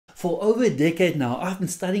For over a decade now, I've been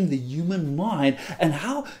studying the human mind and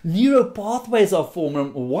how neural pathways are formed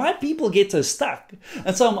and why people get so stuck.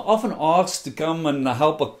 And so I'm often asked to come and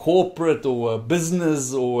help a corporate or a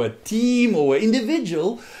business or a team or an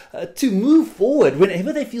individual to move forward.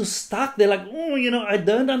 Whenever they feel stuck, they're like, oh, I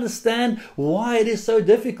don't understand why it is so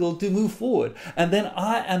difficult to move forward. And then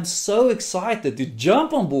I am so excited to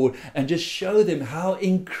jump on board and just show them how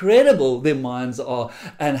incredible their minds are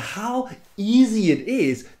and how easy it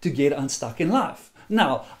is to get unstuck in life.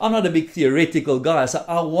 Now, I'm not a big theoretical guy, so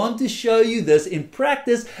I want to show you this in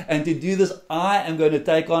practice, and to do this, I am going to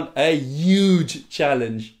take on a huge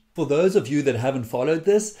challenge. For those of you that haven't followed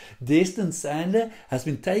this, Destin Sander has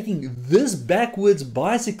been taking this backwards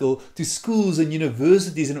bicycle to schools and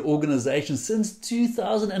universities and organizations since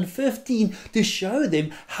 2015 to show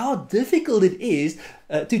them how difficult it is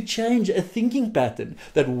to change a thinking pattern.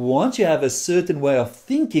 That once you have a certain way of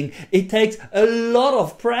thinking, it takes a lot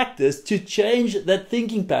of practice to change that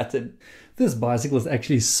thinking pattern. This bicycle is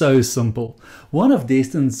actually so simple. One of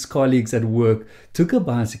Destin's colleagues at work took a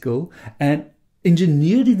bicycle and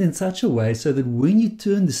engineered it in such a way so that when you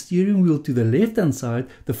turn the steering wheel to the left-hand side,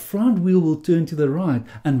 the front wheel will turn to the right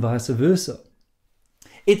and vice versa.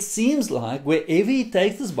 It seems like wherever he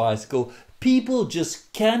takes this bicycle, people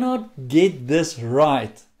just cannot get this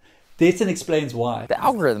right. Destin explains why. The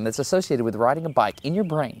algorithm that's associated with riding a bike in your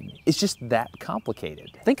brain is just that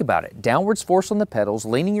complicated. Think about it. Downwards force on the pedals,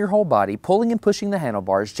 leaning your whole body, pulling and pushing the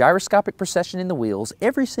handlebars, gyroscopic precession in the wheels.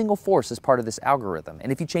 Every single force is part of this algorithm.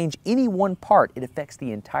 And if you change any one part, it affects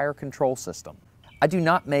the entire control system. I do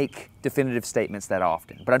not make definitive statements that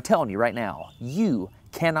often, but I'm telling you right now, you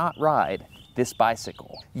cannot ride this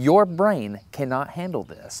bicycle. Your brain cannot handle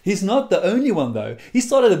this. He's not the only one though. He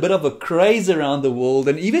started a bit of a craze around the world,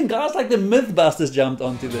 and even guys like the Mythbusters jumped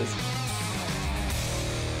onto this.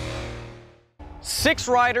 6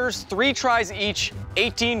 riders, 3 tries each,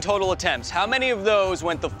 18 total attempts. How many of those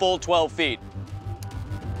went the full 12 feet?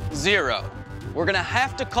 0. We're gonna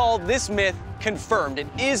have to call this myth confirmed. It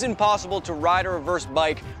is impossible to ride a reverse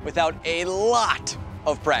bike without a lot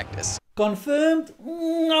of practice. Confirmed?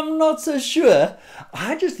 I'm not so sure.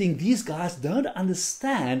 I just think these guys don't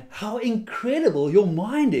understand how incredible your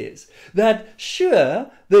mind is. That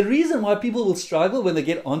sure, the reason why people will struggle when they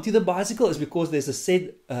get onto the bicycle is because there's a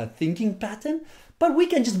set thinking pattern, but we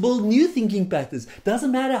can just build new thinking patterns.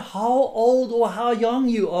 Doesn't matter how old or how young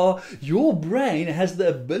you are, your brain has the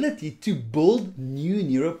ability to build new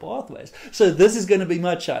neural pathways. So this is going to be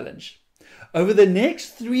my challenge. Over the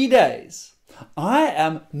next 3 days, I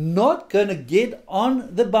am not going to get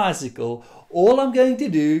on the bicycle. All I'm going to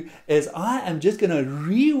do is I am just going to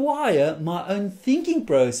rewire my own thinking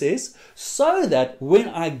process so that when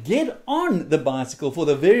I get on the bicycle for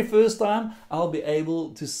the very first time, I'll be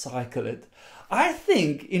able to cycle it. I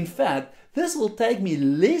think, in fact, this will take me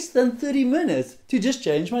less than 30 minutes to just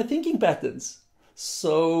change my thinking patterns.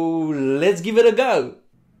 So let's give it a go.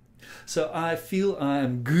 So I feel I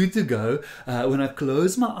am good to go. When I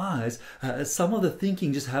close my eyes, some of the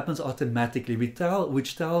thinking just happens automatically,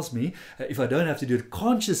 which tells me, if I don't have to do it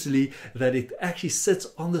consciously, that it actually sits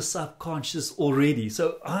on the subconscious already.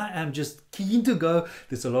 So I am just keen to go.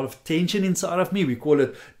 There's a lot of tension inside of me. We call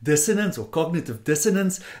it dissonance or cognitive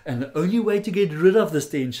dissonance. And the only way to get rid of this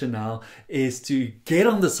tension now is to get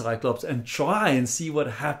on the Cyclops and try and see what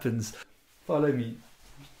happens. Follow me.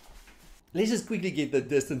 Let's just quickly get the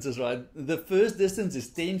distances right. The first distance is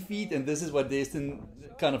 10 feet, and this is what Destin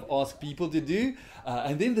kind of asked people to do.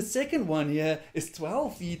 And then the second one here is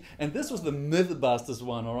 12 feet, and this was the Mythbusters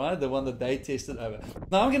one, all right? The one that they tested over.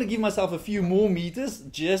 Now I'm going to give myself a few more meters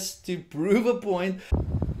just to prove a point.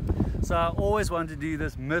 So I always want to do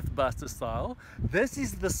this Mythbuster style. This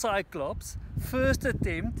is the Cyclops, first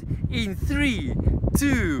attempt in 3,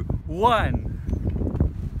 2, 1.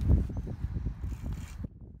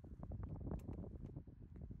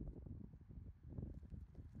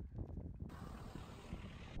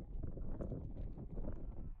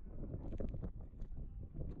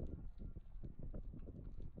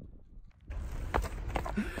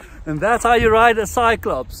 And that's how you ride a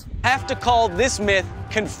Cyclops. Have to call this myth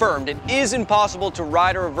confirmed. It is impossible to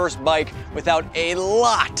ride a reverse bike without a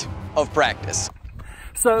lot of practice.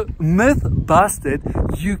 So, myth busted,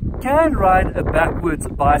 you can ride a backwards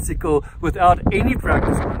bicycle without any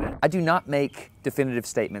practice on it. I do not make definitive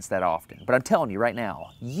statements that often, but I'm telling you right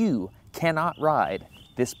now, you cannot ride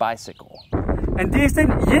this bicycle. And Destin,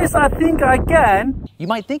 yes, I think I can. You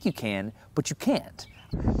might think you can, but you can't.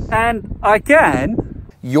 And I can.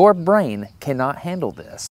 Your brain cannot handle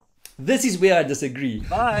this. This is where I disagree.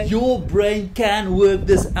 Bye. Your brain can work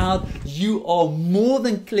this out. You are more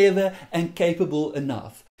than clever and capable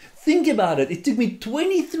enough. Think about it. It took me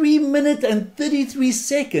 23 minutes and 33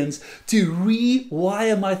 seconds to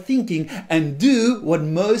rewire my thinking and do what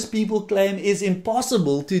most people claim is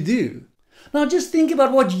impossible to do. Now just think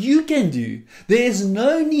about what you can do. There is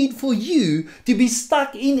no need for you to be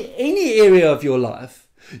stuck in any area of your life.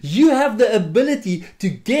 You have the ability to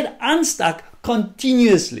get unstuck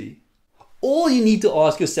continuously. All you need to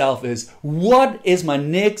ask yourself is, what is my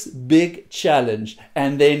next big challenge?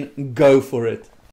 And then go for it.